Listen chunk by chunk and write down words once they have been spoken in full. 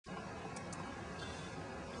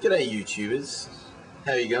G'day YouTubers,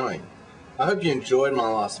 how are you going? I hope you enjoyed my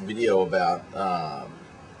last video about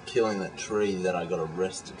killing that tree that I got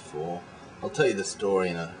arrested for. I'll tell you the story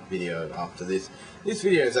in a video after this. This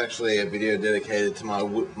video is actually a video dedicated to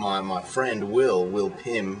my friend Will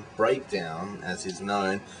Pim Breakdown, as he's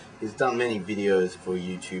known. He's done many videos for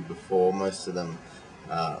YouTube before, most of them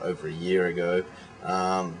over a year ago,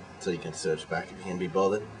 so you can search back if you can be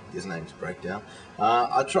bothered. His name's Breakdown.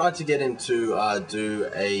 I tried to get him to do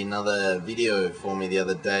another video for me the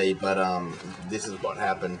other day, but this is what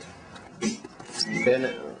happened.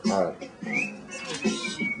 Alright.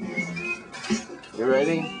 You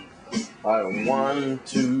ready? Alright, 1,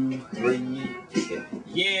 2, 3.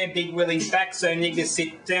 Yeah, Big Willie's back, so niggas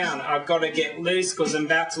sit down. I've got to get loose cause I'm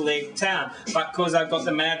about to leave town. But cause I got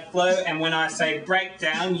the mad flow, and when I say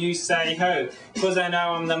breakdown, you say ho. Cause I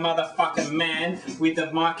know I'm the motherfucking man with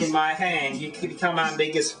the mic in my hand. You could become our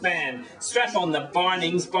biggest fan. Strap on the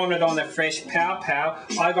bindings, bonnet on the fresh pow pow.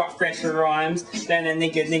 I got fresher rhymes than a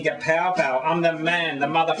nigga pow pow. I'm the man, the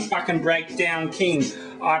motherfucking breakdown king.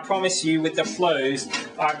 I promise you with the flows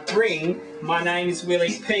I bring, my name is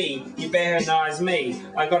Willie P. You better recognize me.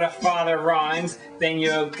 I got a father rhymes than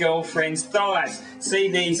your girlfriend's thighs.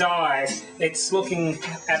 See these eyes, it's looking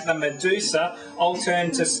at the Medusa. I'll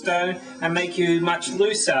turn to stone and make you much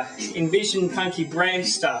looser. Envision punky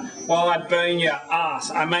Bramster while I burn your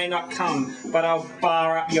ass. I may not come, but I'll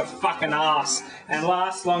bar up your fucking ass and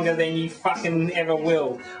last longer than you fucking ever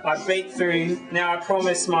will. I beat through, now I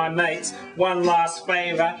promise my mates one last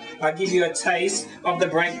favour. I give you a taste of the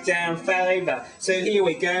breakdown flavour. So here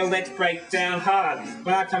we go, let's break down hard.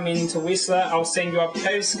 When I come into Whistler, I'll send you a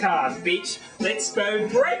postcard, bitch. Let's go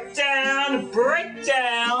breakdown,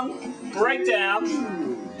 breakdown, breakdown.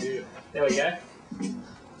 There we go.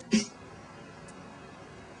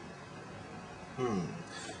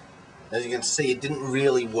 As you can see, it didn't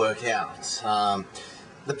really work out.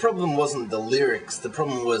 The problem wasn't the lyrics, the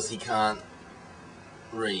problem was he can't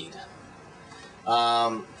read.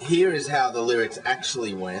 Here is how the lyrics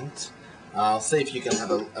actually went. I'll see if you can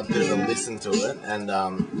have a bit of a listen to it, and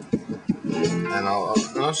I'll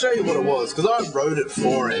show you what it was, because I wrote it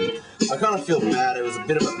for him. I kind of feel bad, it was a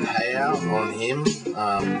bit of a payout on him,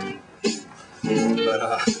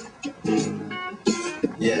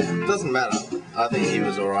 yeah, it doesn't matter. I think he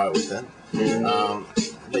was alright with it.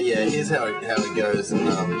 But yeah, here's how it goes,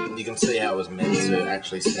 and you can see how it was meant to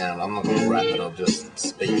actually sound. I'm not going to rap it, I'll just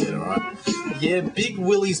speak it, alright? Yeah, Big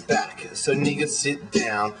Willie's back, so niggas sit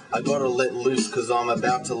down. I gotta let loose cause I'm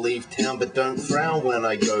about to leave town, but don't frown when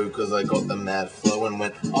I go cause I got the mad flow, and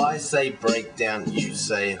when I say breakdown, you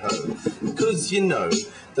say ho. Cause you know,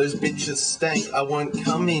 those bitches stank, I won't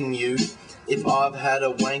come in you. If I've had a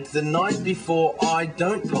wank the night before, I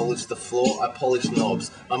don't polish the floor, I polish knobs.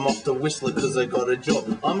 I'm off to Whistler cause I got a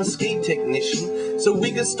job. I'm a ski technician, so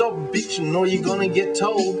we can stop bitching or you're gonna get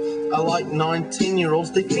told. I like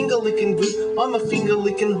 19-year-olds, they finger licking good. I'm a finger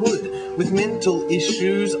licking hood. With mental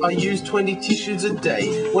issues, I use 20 tissues a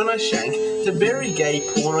day. When I shank to bury gay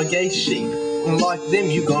porn or gay sheep, and like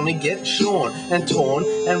them you gonna get shorn and torn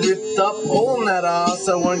and ripped up all in that ass.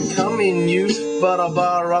 I won't come in you, but I'll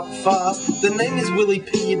bar up fast. The name is Willie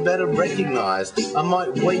P, you better recognize. I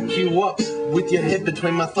might wake you up with your head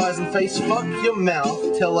between my thighs and face fuck your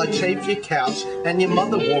mouth till I chafe your couch and your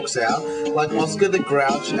mother walks out like Oscar the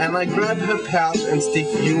Grouch, and I grab her pouch and stick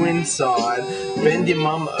you inside. Bend your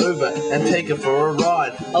mum over and take her for a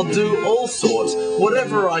ride. I'll do all sorts,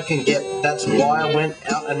 whatever I can get. That's why I went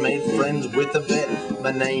out and made friends with a vet.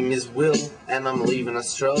 My name is Will and I'm leaving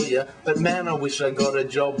Australia, but man I wish I got a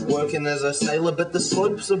job working as a sailor, but the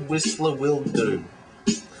slopes of Whistler will do.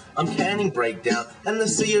 I'm canning breakdown and the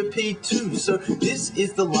COP too, so this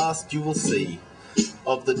is the last you will see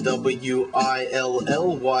of the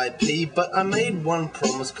WILLYP, but I made one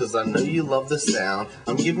promise cause I know you love the sound.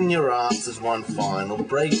 I'm giving your asses one final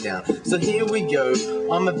breakdown. So here we go,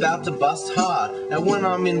 I'm about to bust hard. And when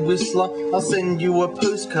I'm in Whistler, I'll send you a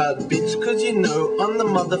postcard, bitch, cause you know I'm the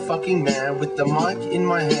motherfucking man. With the mic in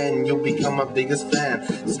my hand, you'll become my biggest fan.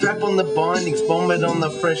 Strap on the bindings, bomb it on the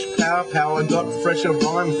fresh pow pow. I got fresher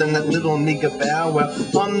rhymes than that little nigga bow wow.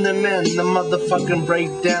 I'm the man, the motherfucking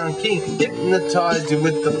breakdown king. Hypnotize you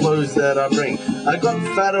with the flows that I bring. I got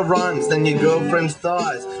fatter rhymes than your girlfriend's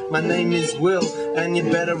thighs. My name is Will, and you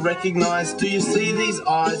better recognize. Do you see these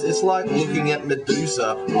eyes? It's like looking at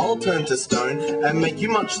Medusa. I'll turn to stone and make you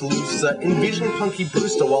much looser. Envision Punky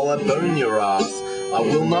Brewster while I bone your ass. I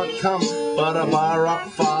will not come, but I bar up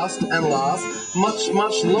fast and last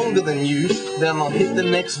much longer than you. Then I'll hit the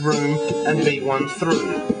next room and beat one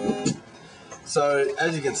through. So,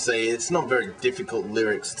 as you can see, it's not very difficult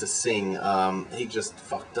lyrics to sing. He just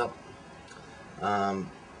fucked up.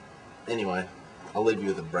 Anyway, I'll leave you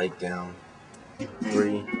with a breakdown.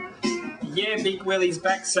 3. Yeah, Big Willie's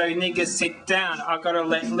back, so niggas sit down. I gotta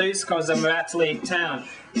let loose cause I'm about to leave town.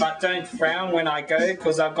 But don't frown when I go,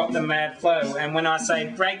 cause I've got the mad flow. And when I say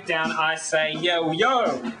breakdown, I say yo,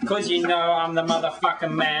 yo. Cause you know I'm the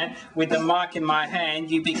motherfucking man. With the mic in my hand,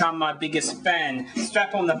 you become my biggest fan.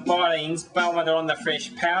 Strap on the bottings, barometer on the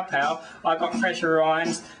fresh pow pow. I got fresher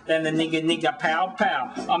rhymes than the nigga pow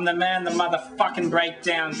pow. I'm the man, the motherfucking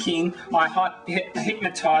breakdown king. I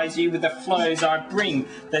hypnotize you with the flows I bring.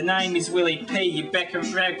 The name is Willie P. You better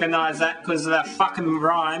recognize that cause the fucking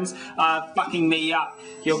rhymes are fucking me up.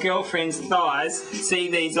 Your girlfriend's thighs,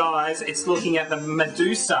 see these eyes, it's looking at the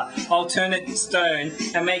Medusa. I'll turn it stone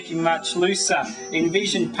and make you much looser.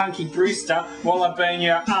 Envision Punky Brewster while I burn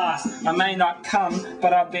your ass. I may not come,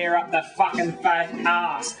 but I bear up the fucking fat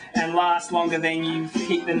ass and last longer than you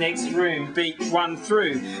hit the next room, beat one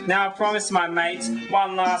through. Now I promise my mates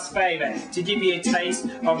one last favour, to give you a taste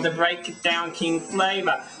of the breakdown king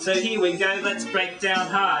flavour. So here we go, let's break down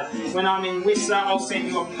hard. When I'm in Whistler, I'll send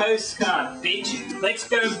you a postcard, bitch. Let's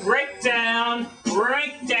go breakdown,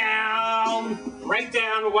 breakdown,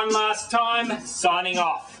 breakdown one last time, signing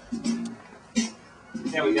off.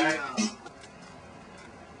 There we go.